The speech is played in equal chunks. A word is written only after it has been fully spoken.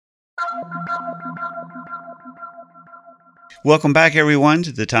Welcome back, everyone,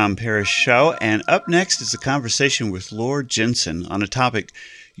 to the Tom Parrish Show. And up next is a conversation with Laura Jensen on a topic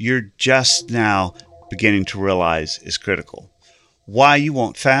you're just now beginning to realize is critical. Why you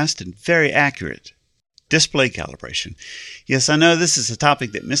want fast and very accurate display calibration. Yes, I know this is a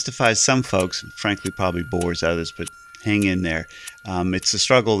topic that mystifies some folks and frankly probably bores others, but hang in there. It's a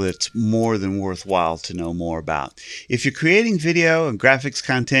struggle that's more than worthwhile to know more about. If you're creating video and graphics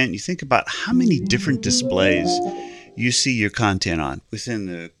content, you think about how many different displays you see your content on. Within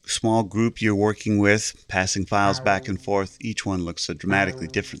the small group you're working with, passing files back and forth, each one looks so dramatically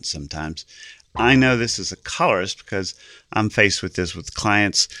different sometimes. I know this as a colorist because I'm faced with this with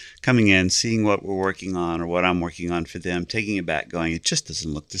clients coming in, seeing what we're working on or what I'm working on for them, taking it back, going, it just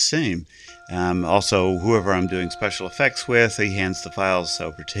doesn't look the same. Also, whoever I'm doing special effects with, he hands the files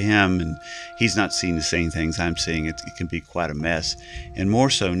over to him, and he's not seeing the same things I'm seeing. It can be quite a mess, and more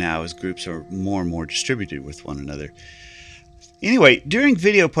so now as groups are more and more distributed with one another. Anyway, during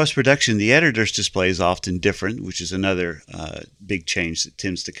video post-production, the editor's display is often different, which is another big change that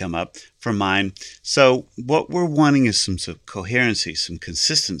tends to come up for mine. So what we're wanting is some coherency, some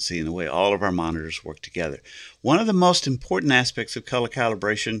consistency in the way all of our monitors work together. One of the most important aspects of color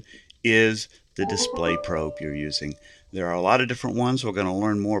calibration is the display probe you're using. There are a lot of different ones. We're going to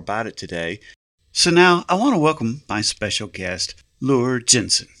learn more about it today. So now I want to welcome my special guest, Laura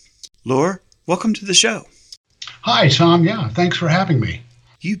Jensen. Laura, welcome to the show. Hi, Tom. Yeah, thanks for having me.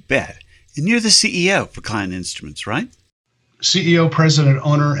 You bet. And you're the CEO for Klein Instruments, right? CEO, president,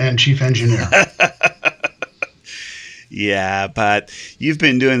 owner, and chief engineer. Yeah, but you've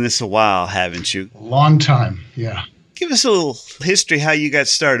been doing this a while, haven't you? Long time, yeah. Give us a little history how you got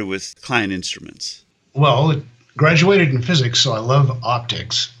started with Klein Instruments. Well, graduated in physics, so I love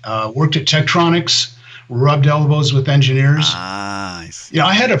optics. Worked at Tektronix, rubbed elbows with engineers. I see. Yeah,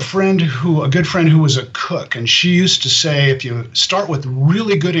 I had a good friend who was a cook, and she used to say, if you start with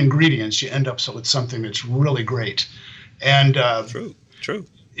really good ingredients, you end up with something that's really great. And True.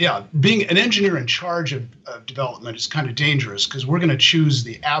 Yeah, being an engineer in charge of development is kind of dangerous because we're going to choose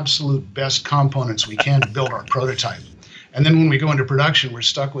the absolute best components we can to build our prototype. And then when we go into production, we're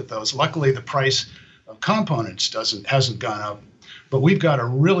stuck with those. Luckily, the price of components hasn't gone up, but we've got a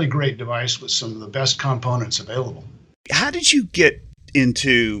really great device with some of the best components available. How did you get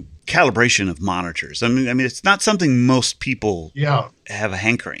into calibration of monitors? I mean, it's not something most people have a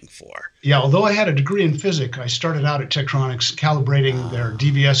hankering for. Yeah, although I had a degree in physics, I started out at Tektronix calibrating their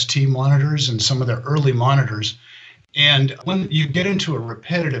DVS-T monitors and some of their early monitors. And when you get into a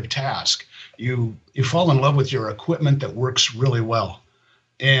repetitive task, you fall in love with your equipment that works really well.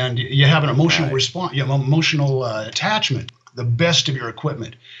 And you have an emotional response, you have emotional attachment, the best of your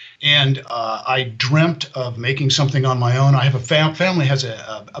equipment. And I dreamt of making something on my own. I have a family has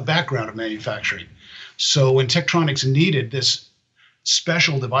a background of manufacturing. So when Tektronix needed this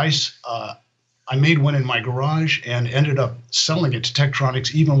special device, I made one in my garage and ended up selling it to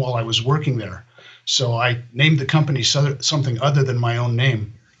Tektronix even while I was working there. So I named the company something other than my own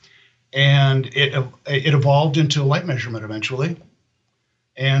name. And it evolved into light measurement eventually.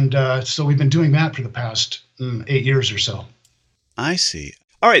 And so we've been doing that for the past 8 years or so. I see.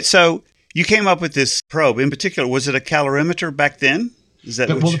 All right, so you came up with this probe. In particular, was it a calorimeter back then? Is that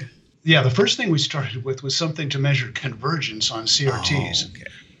Yeah, the first thing we started with was something to measure convergence on CRTs. Oh, okay.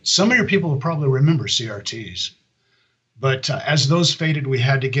 Some of your people will probably remember CRTs. But as those faded, we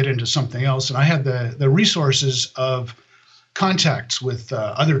had to get into something else. And I had the resources of contacts with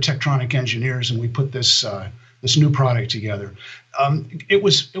other Tektronix engineers, and we put this new product together. It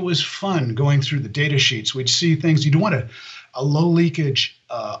was fun going through the data sheets. We'd see things. You'd want a low leakage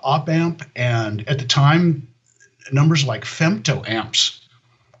op amp, and at the time, numbers like femtoamps,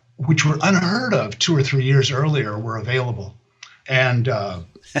 which were unheard of 2 or 3 years earlier, were available. And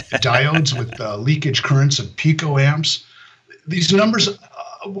diodes with leakage currents of picoamps. These numbers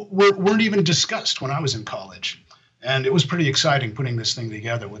weren't even discussed when I was in college. And it was pretty exciting putting this thing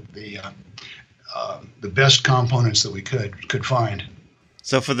together with the best components that we could find.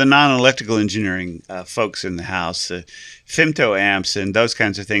 So for the non-electrical engineering folks in the house, femtoamps and those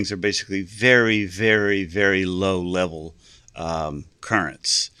kinds of things are basically very, very, very low level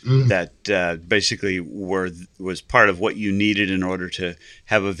currents that basically was part of what you needed in order to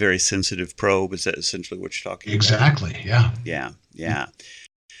have a very sensitive probe. Is that essentially what you're talking about? Exactly, yeah. Yeah.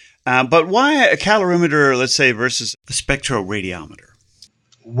 But why a calorimeter, let's say, versus a spectroradiometer?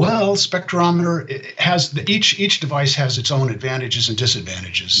 Well, spectrometer each device has its own advantages and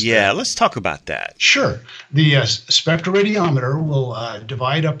disadvantages. Yeah, let's talk about that. Sure. The spectroradiometer will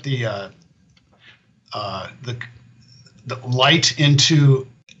divide up the light into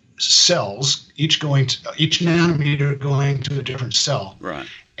cells, each nanometer going to a different cell. Right.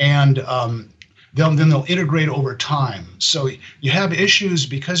 And then they'll integrate over time. So you have issues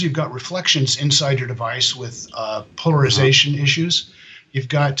because you've got reflections inside your device with polarization issues. You've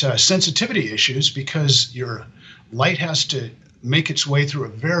got sensitivity issues because your light has to make its way through a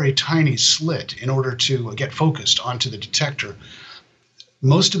very tiny slit in order to get focused onto the detector.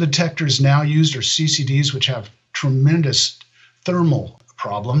 Most of the detectors now used are CCDs, which have tremendous thermal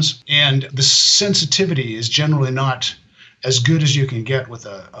problems, and the sensitivity is generally not as good as you can get with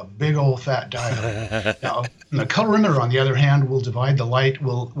a big old fat diode. Now, the colorimeter, on the other hand, will divide the light,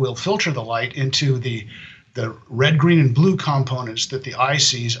 will filter the light into the red, green, and blue components that the eye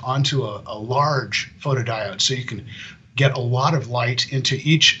sees onto a large photodiode. So you can get a lot of light into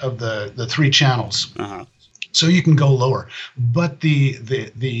each of the three channels. Uh-huh. So you can go lower. But the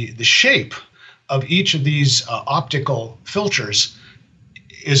shape of each of these optical filters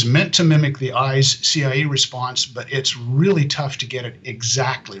is meant to mimic the eye's CIE response, but it's really tough to get it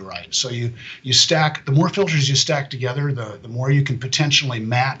exactly right. So you stack, the more filters you stack together, the more you can potentially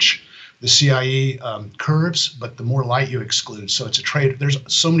match the CIE curves, but the more light you exclude. So it's a trade. There's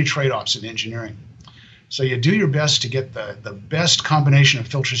so many trade-offs in engineering. So you do your best to get the best combination of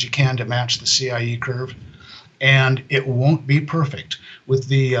filters you can to match the CIE curve, and it won't be perfect. With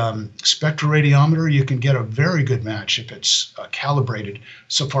the spectroradiometer, you can get a very good match if it's calibrated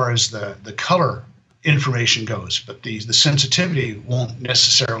so far as the color information goes, but the sensitivity won't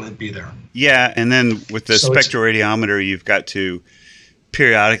necessarily be there. Yeah, and then with the spectroradiometer, you've got to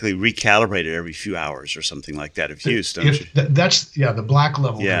periodically recalibrate it every few hours or something like that of use, don't you? That's the black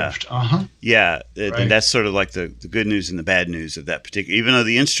level drift. Yeah, right. And that's sort of like the good news and the bad news of that particular. Even though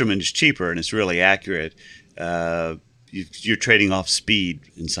the instrument is cheaper and it's really accurate, you're trading off speed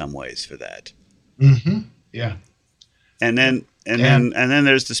in some ways for that. Mm-hmm. Yeah. And then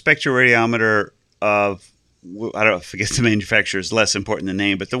there's the spectroradiometer of, I forget the manufacturer, is less important than the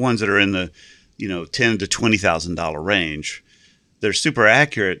name, but the ones that are in the $10,000 to $20,000 range. They're super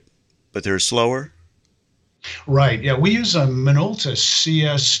accurate, but they're slower. Right. Yeah, we use a Minolta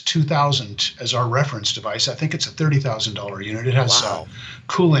CS2000 as our reference device. I think it's a $30,000 unit. It has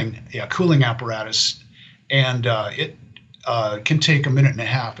cooling apparatus, and it can take a minute and a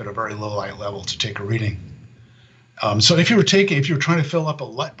half at a very low light level to take a reading. So if you're trying to fill up a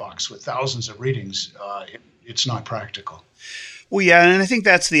LUT box with thousands of readings, it's not practical. Well, yeah, and I think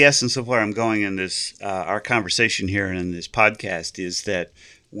that's the essence of where I'm going in this, our conversation here and in this podcast, is that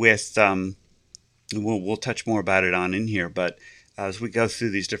with, we'll touch more about it in here, but as we go through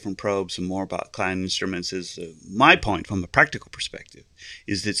these different probes and more about Klein instruments, is my point from a practical perspective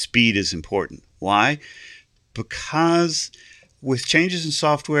is that speed is important. Why? Because with changes in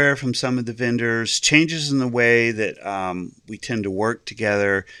software from some of the vendors, changes in the way that we tend to work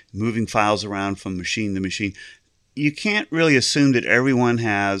together, moving files around from machine to machine, you can't really assume that everyone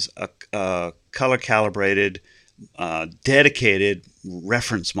has a color-calibrated, dedicated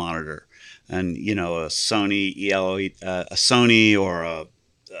reference monitor, and a Sony a Sony or a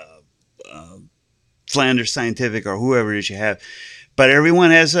Flanders Scientific or whoever it is you have. But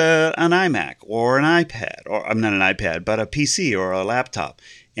everyone has an iMac or an iPad, or I'm not an iPad, but a PC or a laptop,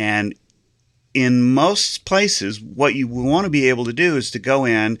 and in most places, what you want to be able to do is to go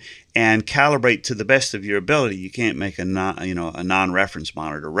in and calibrate to the best of your ability. You can't make a non-reference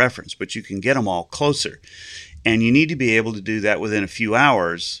monitor reference, but you can get them all closer. And you need to be able to do that within a few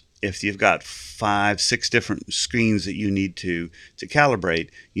hours. If you've got 5, 6 different screens that you need to calibrate,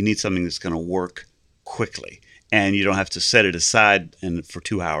 you need something that's going to work quickly. And you don't have to set it aside for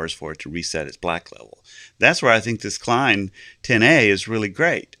 2 hours for it to reset its black level. That's where I think this Klein 10A is really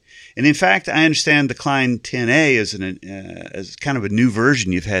great. And in fact, I understand the Klein 10A is as kind of a new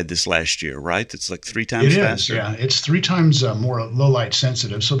version you've had this last year, right? It's like 3 times faster. Yeah. It's 3 times more low light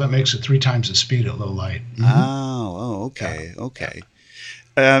sensitive, so that makes it 3 times the speed at low light. Mm-hmm. Oh, okay, yeah. Okay.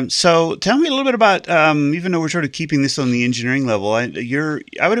 So tell me a little bit about, even though we're sort of keeping this on the engineering level, I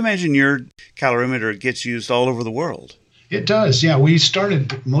would imagine your calorimeter gets used all over the world. It does, yeah. We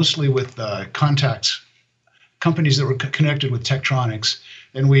started mostly with contacts, companies that were connected with Tektronix.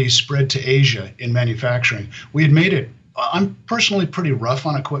 Then we spread to Asia in manufacturing. We had made it, I'm personally pretty rough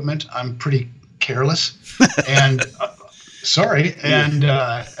on equipment. I'm pretty careless and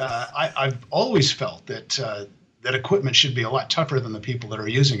I've always felt that equipment should be a lot tougher than the people that are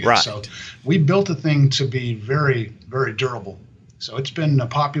using it. Right. So we built a thing to be very, very durable. So it's been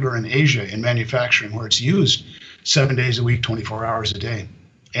popular in Asia in manufacturing, where it's used 7 days a week, 24 hours a day.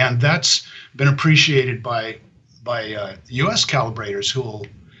 And that's been appreciated by U.S. calibrators who will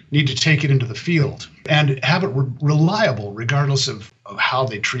need to take it into the field and have it reliable regardless of how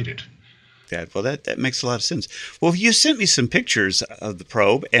they treat it. That makes a lot of sense. Well, you sent me some pictures of the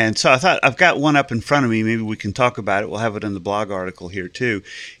probe, and so I thought I've got one up in front of me. Maybe we can talk about it. We'll have it in the blog article here too.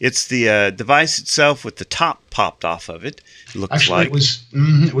 It's the device itself with the top popped off of it. It looks Actually, like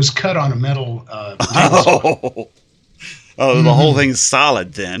it was cut on a metal. The whole thing's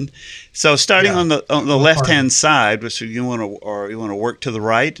solid then. So starting on the left-hand side, so you want to work to the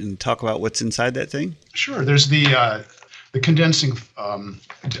right and talk about what's inside that thing? Sure. There's the condensing.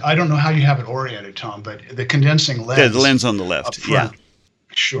 I don't know how you have it oriented, Tom, but the condensing lens. Yeah, the lens on the left. Yeah.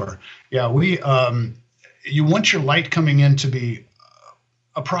 Sure. Yeah. You want your light coming in to be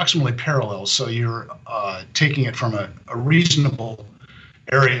approximately parallel, so you're taking it from a reasonable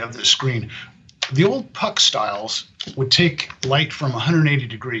area of the screen. The old puck styles would take light from 180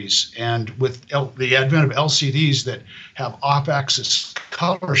 degrees, and with the advent of LCDs that have off-axis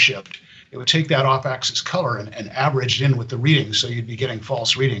color shift, it would take that off-axis color and average it in with the readings, so you'd be getting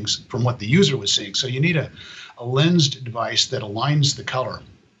false readings from what the user was seeing. So you need a lensed device that aligns the color,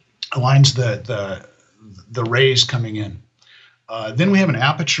 aligns the rays coming in. Then we have an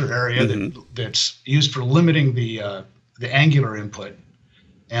aperture area that's used for limiting the angular input,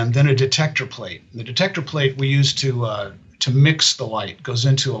 and then a detector plate. The detector plate we use to mix the light, goes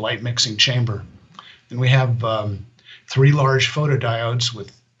into a light mixing chamber. And we have 3 large photodiodes with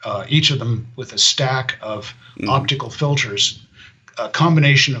each of them with a stack of optical filters, a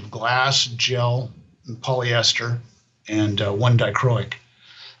combination of glass, gel, and polyester, and 1 dichroic.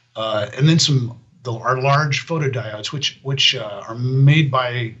 And then our large photodiodes, which are made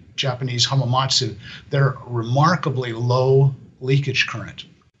by Japanese Hamamatsu. They're remarkably low leakage current.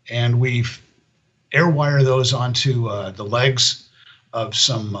 And we air wire those onto the legs of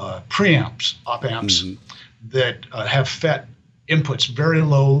some preamps, op amps, that have FET inputs, very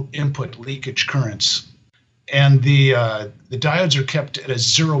low input leakage currents. And the diodes are kept at a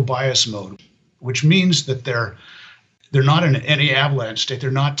zero bias mode, which means that they're not in any avalanche state.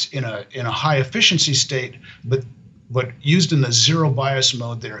 They're not in a high efficiency state, but used in the zero bias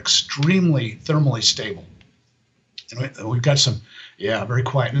mode, they're extremely thermally stable. And we've got some, very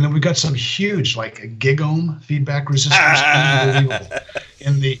quiet. And then we've got some huge, like a gigohm feedback resistors, unbelievable,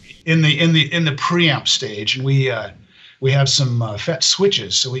 in the preamp stage. And we have some FET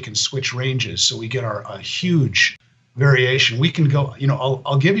switches, so we can switch ranges. So we get a huge variation. We can go,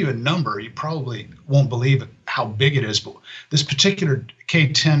 I'll give you a number. You probably won't believe how big it is, but this particular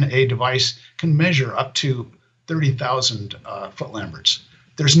K10A device can measure up to 30,000 foot lamberts.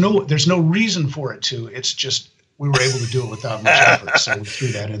 There's no reason for it to. It's just we were able to do it without much effort, so we threw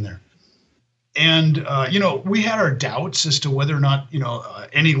that in there. And we had our doubts as to whether or not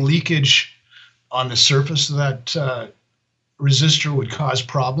any leakage on the surface of that resistor would cause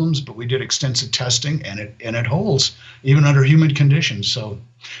problems, but we did extensive testing, and it holds even under humid conditions. So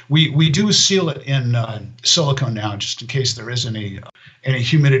we do seal it in silicone now, just in case there is any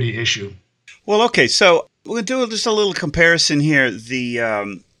humidity issue. Well, okay, so we'll do just a little comparison here.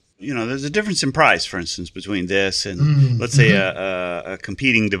 There's a difference in price, for instance, between this and let's say a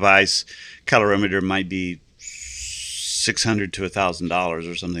competing device. Colorimeter might be $600 to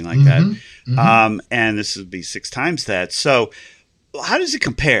 $1,000 or something like that, and this would be 6 times that. So, how does it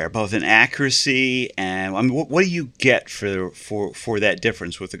compare, both in accuracy and what do you get for that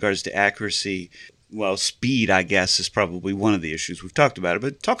difference with regards to accuracy? Well, speed, I guess, is probably one of the issues we've talked about it,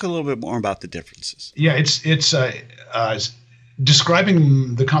 but talk a little bit more about the differences. Yeah, it's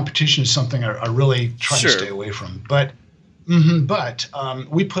describing the competition is something I really try to stay away from, but. But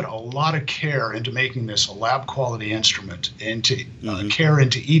we put a lot of care into making this a lab quality instrument, into care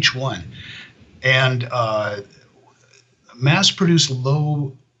into each one, and mass produce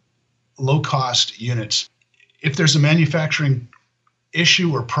low cost units. If there's a manufacturing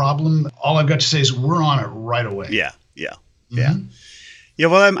issue or problem, all I've got to say is we're on it right away. Yeah.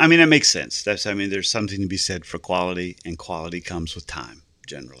 Well, it makes sense. There's something to be said for quality, and quality comes with time.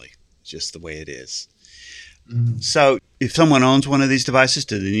 Generally, just the way it is. So if someone owns one of these devices,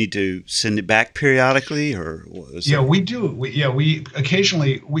 do they need to send it back periodically, or we do. We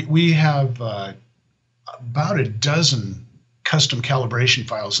occasionally we have about a dozen custom calibration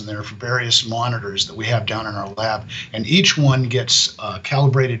files in there for various monitors that we have down in our lab, and each one gets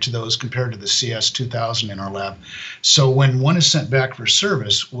calibrated to those compared to the CS2000 in our lab. So when one is sent back for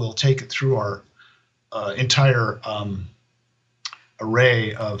service, we'll take it through our entire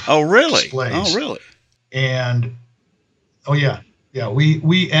array of displays. Oh, really? And we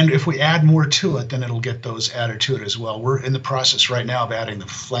and if we add more to it, then it'll get those added to it as well. We're in the process right now of adding the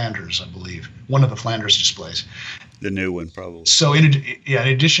Flanders, I believe, one of the Flanders displays. the new one probably. So in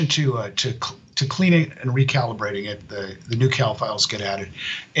addition to cleaning and recalibrating it, the new cal files get added,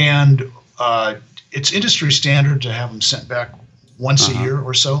 and it's industry standard to have them sent back once a year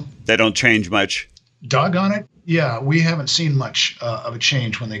or so. They don't change much. Doggone it. Yeah, we haven't seen much of a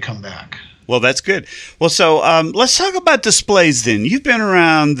change when they come back. Well, that's good. Well, so let's talk about displays then. You've been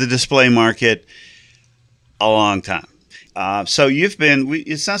around the display market a long time. So you've been,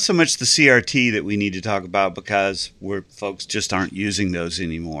 it's not so much the CRT that we need to talk about because folks just aren't using those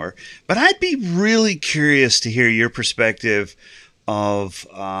anymore. But I'd be really curious to hear your perspective of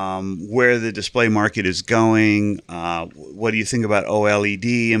where the display market is going. What do you think about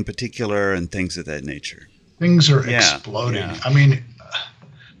OLED in particular and things of that nature? Things are exploding. Yeah. I mean,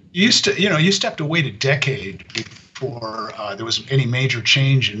 you used to have to wait a decade before there was any major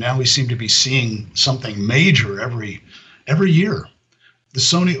change, and now we seem to be seeing something major every year. The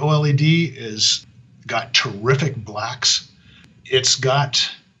Sony OLED is got terrific blacks. It's got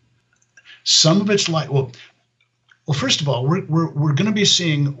some of its light. Well, first of all, we're going to be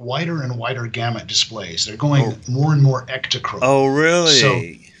seeing wider and wider gamut displays. They're going more and more ectochrome. Oh, really? So,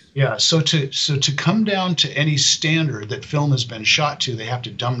 yeah. So to come down to any standard that film has been shot to, they have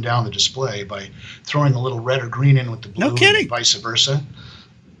to dumb down the display by throwing a little red or green in with the blue. No kidding. And vice versa.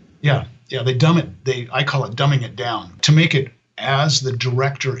 Yeah. They dumb it. I call it dumbing it down to make it as the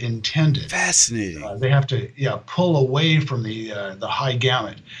director intended. Fascinating. They have to pull away from the high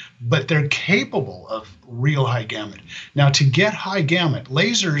gamut, but they're capable of real high gamut. Now, to get high gamut,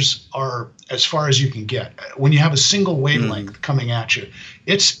 lasers are as far as you can get. When you have a single wavelength coming at you,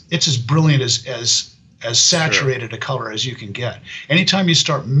 it's as brilliant as saturated a color as you can get. Anytime you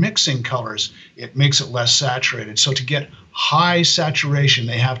start mixing colors, it makes it less saturated. So to get high saturation,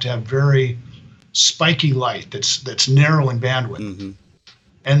 they have to have very spiky light that's narrow in bandwidth. Mm-hmm.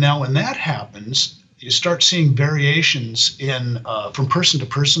 And now when that happens, you start seeing variations in from person to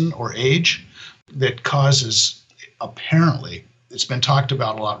person or age that causes, apparently, it's been talked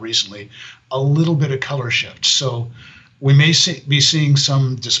about a lot recently, a little bit of color shift. So we may be seeing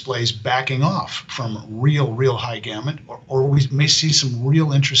some displays backing off from real high gamut, or we may see some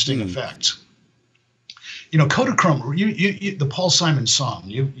real interesting effects. Kodachrome, the Paul Simon song,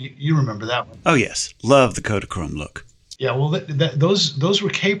 you remember that one? Oh, yes. Love the Kodachrome look. Yeah, well, those were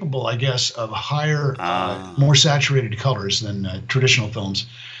capable, I guess, of higher, more saturated colors than traditional films.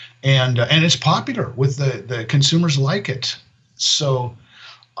 And it's popular with the consumers like it. So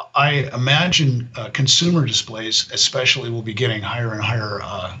I imagine consumer displays especially will be getting higher and higher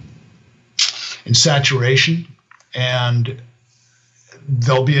in saturation, and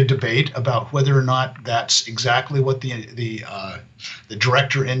there'll be a debate about whether or not that's exactly what the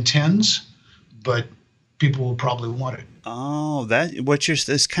director intends, but people will probably want it. Oh,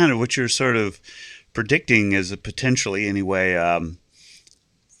 that's kind of what you're sort of predicting as a potentially anyway.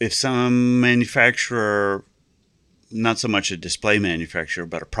 If some manufacturer, not so much a display manufacturer,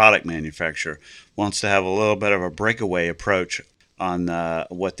 but a product manufacturer, wants to have a little bit of a breakaway approach on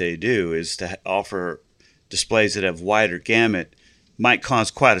what they do, is to offer displays that have wider gamut, might cause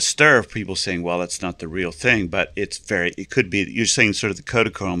quite a stir of people saying, well, that's not the real thing, but it could be, you're saying sort of the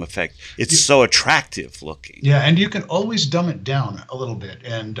Kodachrome effect. It's so attractive looking. Yeah, and you can always dumb it down a little bit.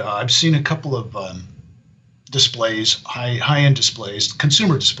 And I've seen a couple of displays, high-end displays,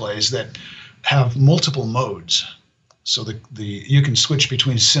 consumer displays that have multiple modes. So you can switch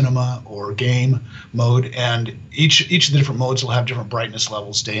between cinema or game mode, and each of the different modes will have different brightness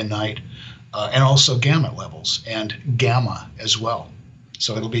levels, day and night, and also gamut levels and gamma as well.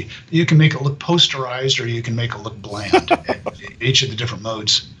 So you can make it look posterized or you can make it look bland at each of the different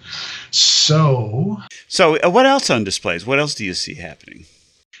modes. So what else on displays? What else do you see happening?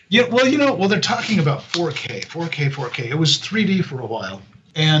 Yeah, well, they're talking about 4K. It was 3D for a while,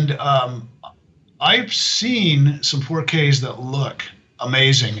 and I've seen some 4Ks that look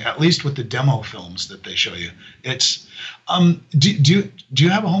amazing, at least with the demo films that they show you. It's do you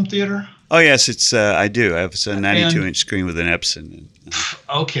have a home theater? Oh yes, it's I do. I have a 92-inch screen with an Epson.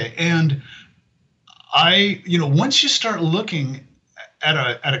 Okay, and once you start looking at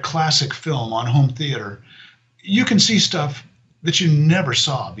a classic film on home theater, you can see stuff that you never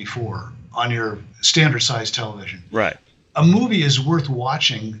saw before on your standard size television. Right. A movie is worth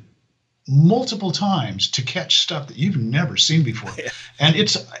watching multiple times to catch stuff that you've never seen before. Yeah. And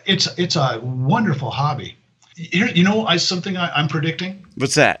it's a wonderful hobby. Here, something I'm predicting.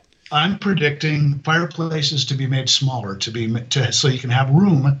 What's that? I'm predicting fireplaces to be made smaller so you can have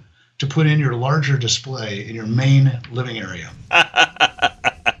room to put in your larger display in your main living area.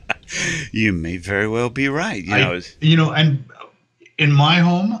 You may very well be right. And in my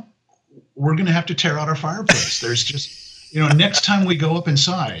home, we're going to have to tear out our fireplace. There's just, next time we go up in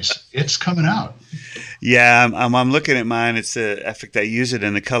size, it's coming out. Yeah, I'm looking at mine. It's in fact, I use it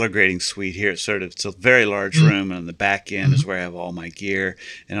in the color grading suite here. It's a very large room, and on the back end is where I have all my gear,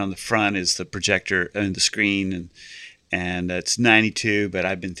 and on the front is the projector and the screen, and it's 92. But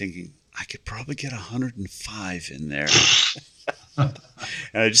I've been thinking I could probably get 105 in there, and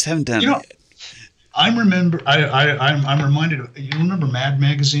I just haven't done it yet. I'm reminded of, you remember Mad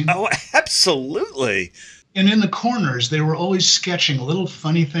Magazine? Oh, absolutely. And in the corners, they were always sketching little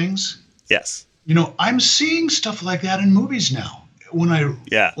funny things. Yes. I'm seeing stuff like that in movies now. When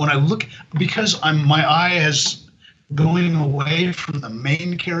I look, because my eye is going away from the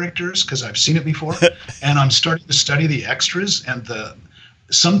main characters because I've seen it before, and I'm starting to study the extras and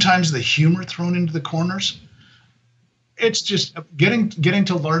sometimes the humor thrown into the corners. It's just getting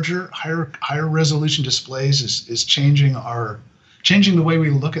to larger, higher resolution displays is changing the way we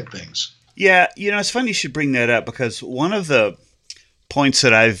look at things. Yeah, it's funny you should bring that up, because one of the points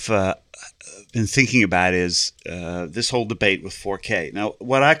that I've been thinking about is this whole debate with 4K. Now,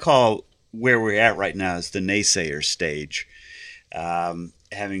 what I call where we're at right now is the naysayer stage.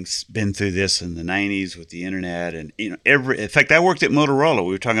 Having been through this in the 90s with the internet, and in fact, I worked at Motorola.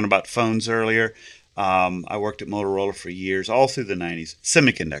 We were talking about phones earlier. I worked at Motorola for years, all through the 90s,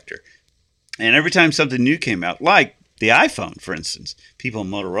 semiconductor. And every time something new came out, like the iPhone, for instance, people in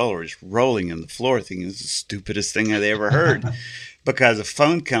Motorola were just rolling on the floor thinking it's the stupidest thing they ever heard. Because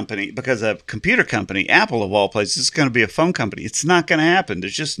a computer company, Apple of all places, is going to be a phone company. It's not going to happen.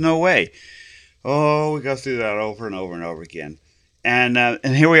 There's just no way. Oh, we go through that over and over and over again. And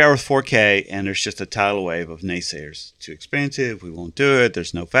here we are with 4K, and there's just a tidal wave of naysayers. Too expensive. We won't do it.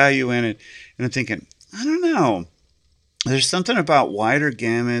 There's no value in it. And I'm thinking, I don't know. There's something about wider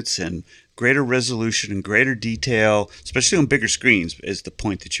gamuts and greater resolution and greater detail, especially on bigger screens, is the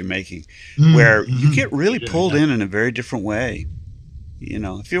point that you're making, where you get really pulled in a very different way.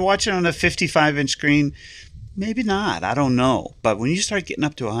 If you're watching on a 55-inch screen, maybe not. I don't know. But when you start getting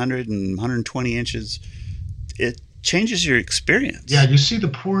up to 100 and 120 inches, it changes your experience. Yeah, you see the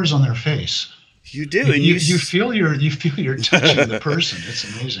pores on their face. You do, and you feel you're touching the person. It's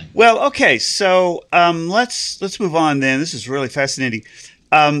amazing. Well, okay, so let's move on then. This is really fascinating.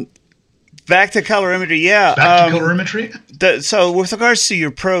 Back to colorimetry, yeah. Back to colorimetry. So, with regards to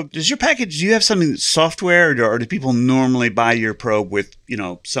your probe, do you have something software, or do people normally buy your probe with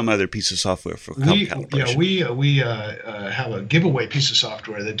some other piece of software for color calibration? Yeah, we have a giveaway piece of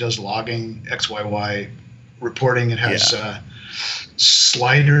software that does logging, XYY reporting. It has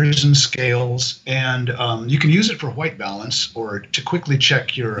sliders and scales, and you can use it for white balance or to quickly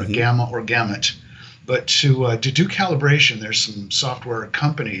check your gamma or gamut. But to do calibration, there's some software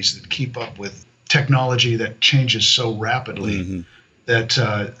companies that keep up with technology that changes so rapidly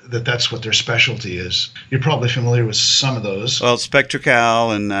that's what their specialty is. You're probably familiar with some of those. Well,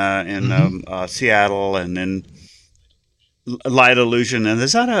 Spectracal in Seattle, and then Light Illusion. And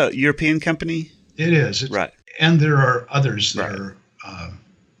is that a European company? It is. Right. And there are others that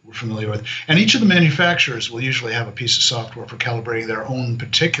we're familiar with. And each of the manufacturers will usually have a piece of software for calibrating their own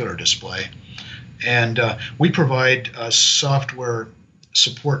particular display. And we provide software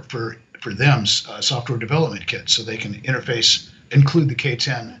support for them, software development kits, so they can include the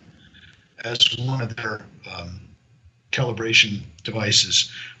K10 as one of their calibration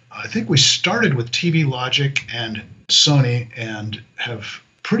devices. I think we started with TV Logic and Sony and have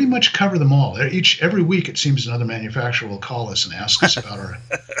pretty much covered them all. Every week, it seems another manufacturer will call us and ask us about our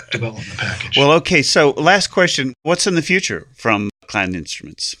development package. Well, okay, so last question. What's in the future from Klein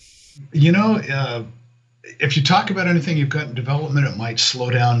Instruments? If you talk about anything you've got in development, it might slow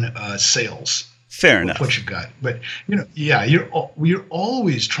down sales. Fair enough. What you've got, but you're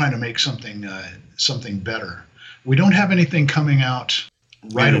always trying to make something better. We don't have anything coming out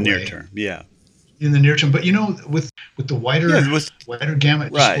right away. In the near term, yeah. In the near term, but with the wider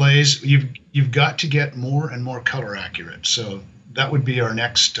gamut displays, you've got to get more and more color accurate. So that would be our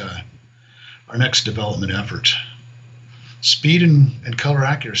next development effort. Speed and color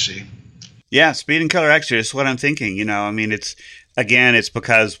accuracy. Yeah, speed and color accuracy is what I'm thinking. It's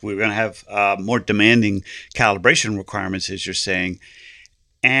because we're going to have more demanding calibration requirements, as you're saying,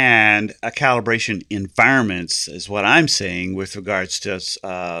 and a calibration environments is what I'm saying with regards to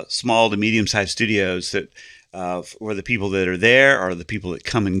small to medium-sized studios that where the people that are there are the people that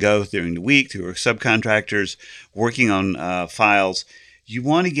come and go during the week, who are subcontractors working on files. You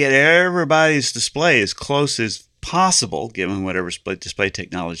want to get everybody's display as close as possible, given whatever display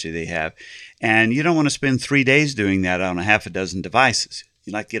technology they have. And you don't want to spend 3 days doing that on a half a dozen devices.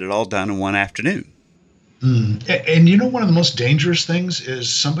 You like to get it all done in one afternoon. And you know, one of the most dangerous things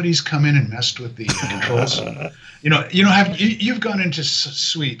is somebody's come in and messed with the controls. You've gone into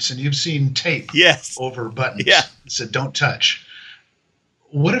suites and you've seen tape Yes. over buttons Yeah. that said "Don't touch."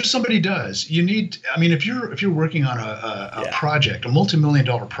 What if somebody does? I mean, if you're working on a project, a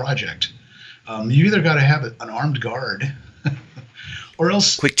multi-million-dollar project, you either got to have an armed guard, or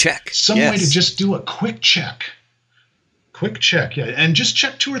else Quick check. some way to just do a quick check. Quick check, yeah, and just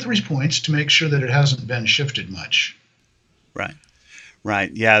check 2 or 3 points to make sure that it hasn't been shifted much.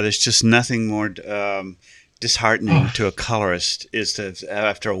 Right. Yeah, there's just nothing more disheartening to a colorist is to,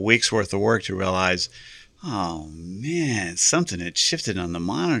 after a week's worth of work, to realize, oh man, something had shifted on the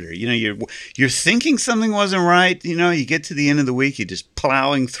monitor. You know, you're thinking something wasn't right. You know, you get to the end of the week, you're just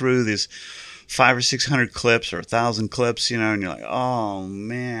plowing through this 500 or 600 clips or 1,000 clips, you know, and you're like, oh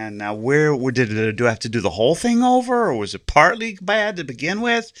man, now do I have to do the whole thing over, or was it partly bad to begin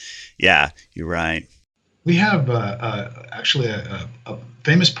with? Yeah, you're right. We have actually a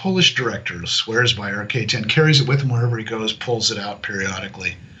famous Polish director who swears by RK10, carries it with him wherever he goes, pulls it out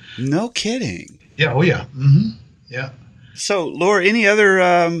periodically. No kidding. Yeah, oh yeah. Mm-hmm. Yeah. So, Laura, any other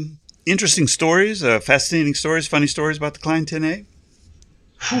interesting stories, fascinating stories, funny stories about the Klein 10A?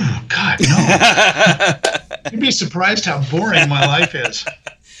 Whew, God, no. You'd be surprised how boring my life is.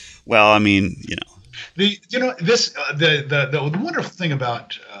 Well, I mean, you know. The wonderful thing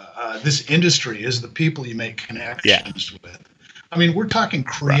about this industry is the people you make connections with. I mean, we're talking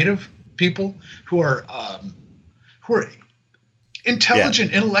creative people who are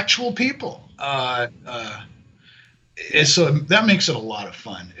intelligent, intellectual people. And so that makes it a lot of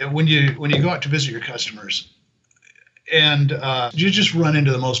fun. And when you go out to visit your customers, and you just run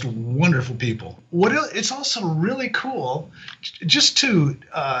into the most wonderful people. It's also really cool just to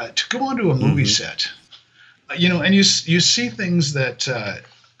go onto a movie set, and you see things that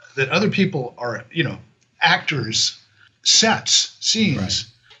other people are, actors, sets,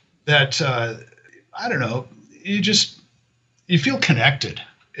 scenes that I don't know. You feel connected.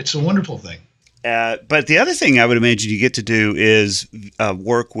 It's a wonderful thing. But the other thing I would imagine you get to do is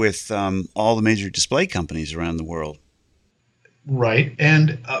work with all the major display companies around the world. Right.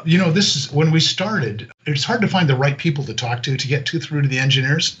 And, this is when we started, it's hard to find the right people to talk to get through to the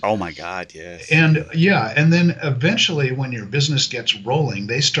engineers. Oh, my God, yes. And and then eventually when your business gets rolling,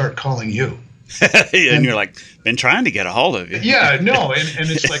 they start calling you. and you're like, been trying to get a hold of you. Yeah, no. And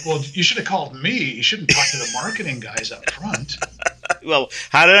it's like, well, you should have called me. You shouldn't talk to the marketing guys up front. Well,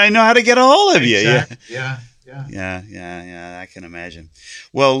 how did I know how to get a hold of you? Yeah. Yeah, I can imagine.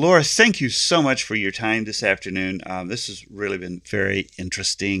 Well, Laura, thank you so much for your time this afternoon. This has really been very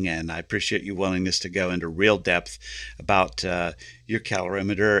interesting, and I appreciate your willingness to go into real depth about your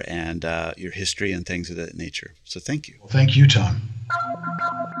calorimeter and your history and things of that nature. So thank you. Well, thank you, Tom.